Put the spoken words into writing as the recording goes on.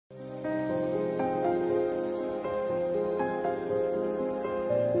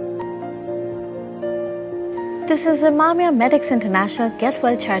This is Imamia Medics International Get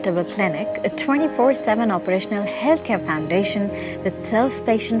Well Charitable Clinic, a 24/7 operational healthcare foundation that serves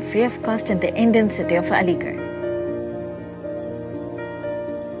patients free of cost in the Indian city of Aligarh.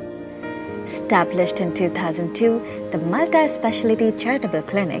 Established in 2002, the multi-specialty charitable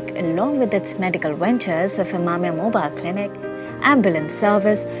clinic, along with its medical ventures of Imamia Mobile Clinic, ambulance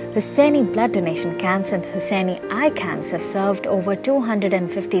service, Hussaini blood donation camps and Hussaini eye camps have served over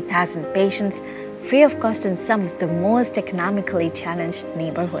 250,000 patients free of cost in some of the most economically challenged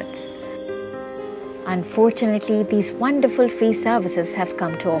neighborhoods. Unfortunately, these wonderful free services have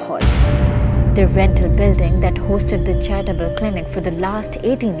come to a halt. The rental building that hosted the charitable clinic for the last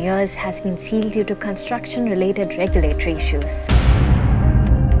 18 years has been sealed due to construction-related regulatory issues.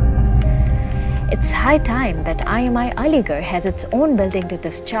 It's high time that IMI Aligarh has its own building to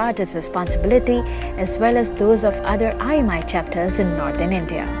discharge its responsibility as well as those of other IMI chapters in northern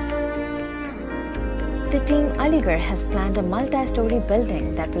India. The team Aligarh has planned a multi-story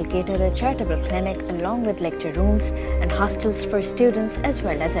building that will cater the charitable clinic along with lecture rooms and hostels for students as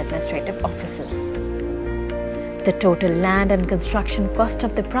well as administrative offices. The total land and construction cost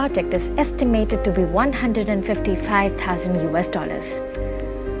of the project is estimated to be $155,000.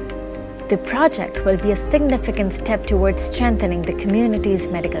 The project will be a significant step towards strengthening the community's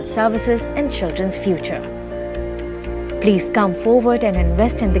medical services and children's future. Please come forward and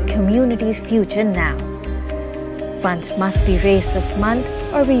invest in the community's future now. Funds must be raised this month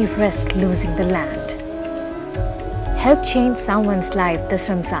or we risk losing the land. Help change someone's life this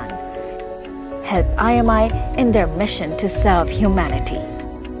Ramzan. Help IMI in their mission to serve humanity.